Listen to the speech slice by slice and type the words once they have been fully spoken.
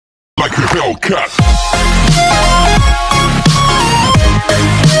like a Hellcat.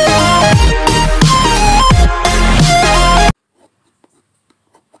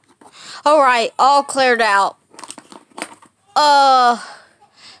 Alright, all cleared out.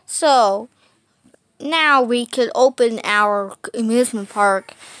 So now we could open our amusement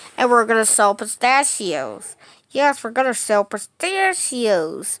park and we're gonna sell pistachios. Yes, we're gonna sell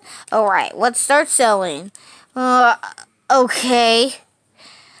pistachios. Alright, let's start selling. Okay.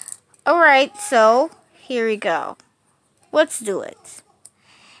 Alright, so here we go. Let's do it.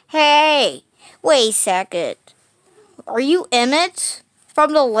 Hey, wait a second. Are you Emmett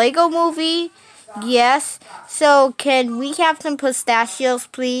from the Lego movie? Yes. So can we have some pistachios,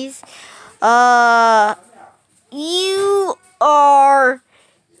 please? You are...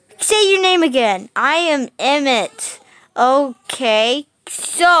 Say your name again. I am Emmett. Okay.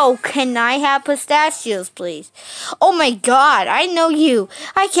 So, can I have pistachios, please? Oh my god, I know you.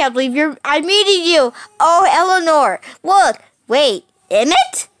 I can't believe I'm meeting you. Oh, Eleanor. Look. Wait.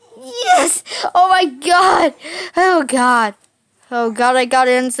 Emmett? Yes. Oh my god. Oh god. Oh god, I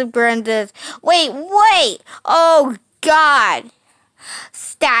gotta Instagram this. Wait. Oh god.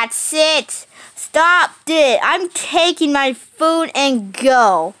 That's it. Stop it. I'm taking my food and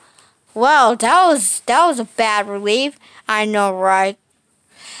go. Well, that was a bad relief. I know, right?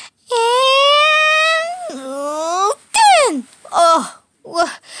 And then,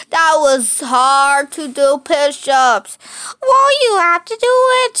 that was hard to do push-ups. Well, you have to do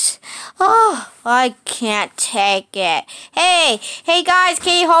it. Oh, I can't take it. Hey guys,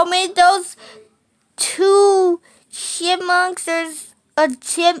 can you hold me those two chipmunks? There's a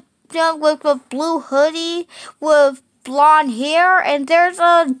chipmunk with a blue hoodie with blonde hair, and there's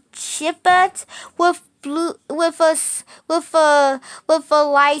a chipmunk with a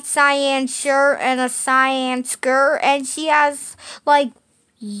light cyan shirt and a cyan skirt, and she has like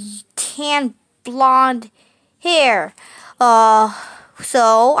tan blonde hair.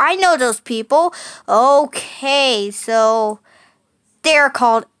 So I know those people. Okay, so they're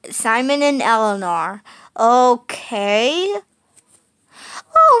called Simon and Eleanor. Okay.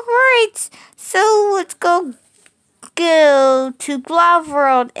 Alright, so let's go to Glove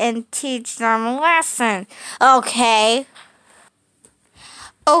World and teach them a lesson. Okay.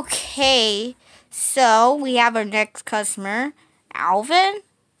 Okay, so we have our next customer, Alvin.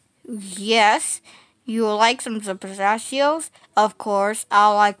 Yes. You would like some pistachios? Of course,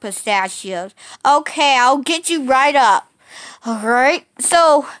 I'll like pistachios. Okay, I'll get you right up. Alright,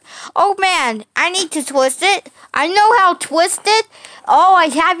 so, oh man, I need to twist it. I know how to twist it. Oh,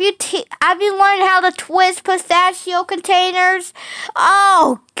 have you learned how to twist pistachio containers?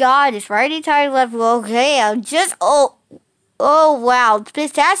 Oh god, it's right inside level. Okay, oh wow,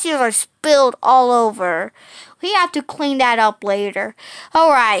 pistachios are spilled all over. We have to clean that up later.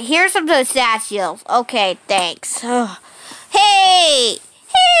 Alright, here's some pistachios. Okay, thanks. Hey!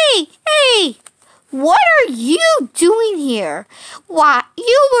 What are you doing here? Why,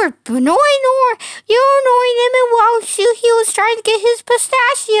 you were annoying him while he was trying to get his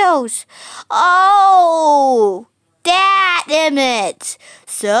pistachios. Oh, that Emmett.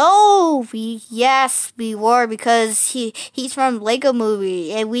 So yes, we were, because he's from Lego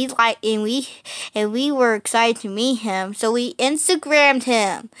movie, and we were excited to meet him, so we Instagrammed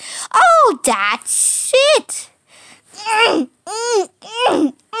him. Oh, that's it.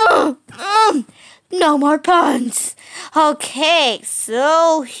 No more puns. Okay,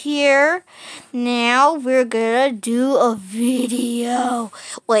 so here, now we're gonna do a video.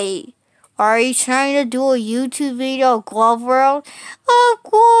 Wait, are you trying to do a YouTube video of Glove World? Of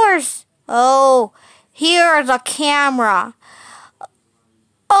course. Oh, here's a camera.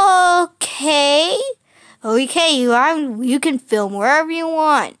 Okay. You can film wherever you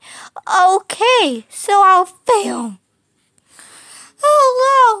want. Okay, so I'll film.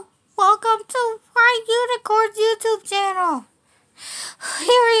 Hello. Welcome to my Unicorn's YouTube channel.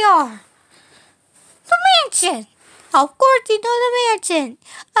 Here we are. The mansion. Of course you know the mansion.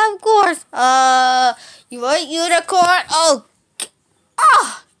 Of course. You want Unicorn? Oh,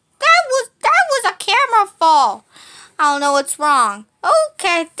 that was a camera fall. I don't know what's wrong.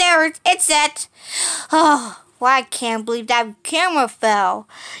 Okay, it's it. Oh, well, I can't believe that camera fell.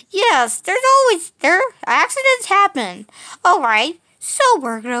 Yes, accidents happen. Alright. So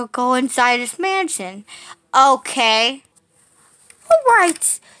we're gonna go inside this mansion. Okay. Alright.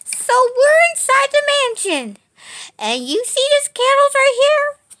 So we're inside the mansion. And you see these candles right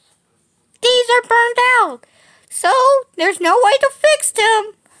here? These are burned out. So there's no way to fix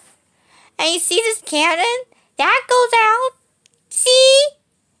them. And you see this cannon? That goes out. See?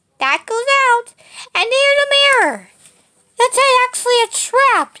 That goes out. And there's a mirror. That's actually a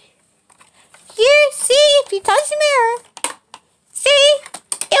trap. you touch the mirror, see?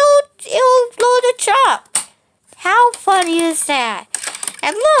 It'll blow the chop. How funny is that?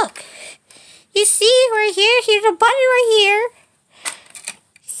 And look, you see right here, here's a button right here.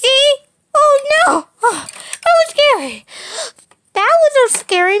 See? Oh no! Oh, that was scary. That was a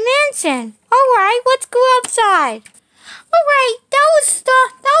scary mansion. Alright, let's go outside. Alright, that was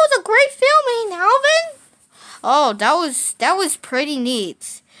a great filming, Alvin. Oh, that was pretty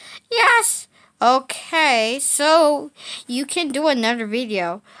neat. Yes. Okay, so you can do another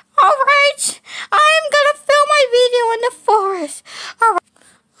video. Alright, I'm gonna film my video in the forest.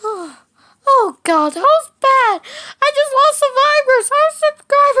 Alright. Oh God, that was bad. I just lost survivors. Our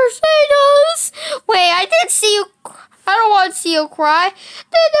subscribers hate us. Wait, I didn't see you. I don't want to see you cry.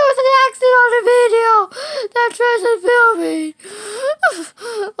 Then there was an accident on the video. That Tress is filming.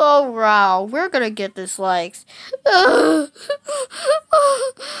 Oh wow, we're gonna get dislikes.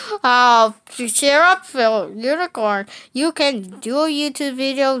 Oh, cheer up, Phil. Unicorn. You can do a YouTube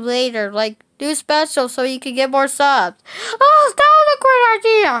video later, like do special so you can get more subs. Oh, that was a great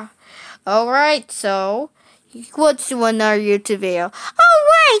idea. Alright, so let's do another YouTube video.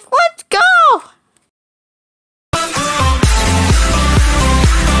 Alright, what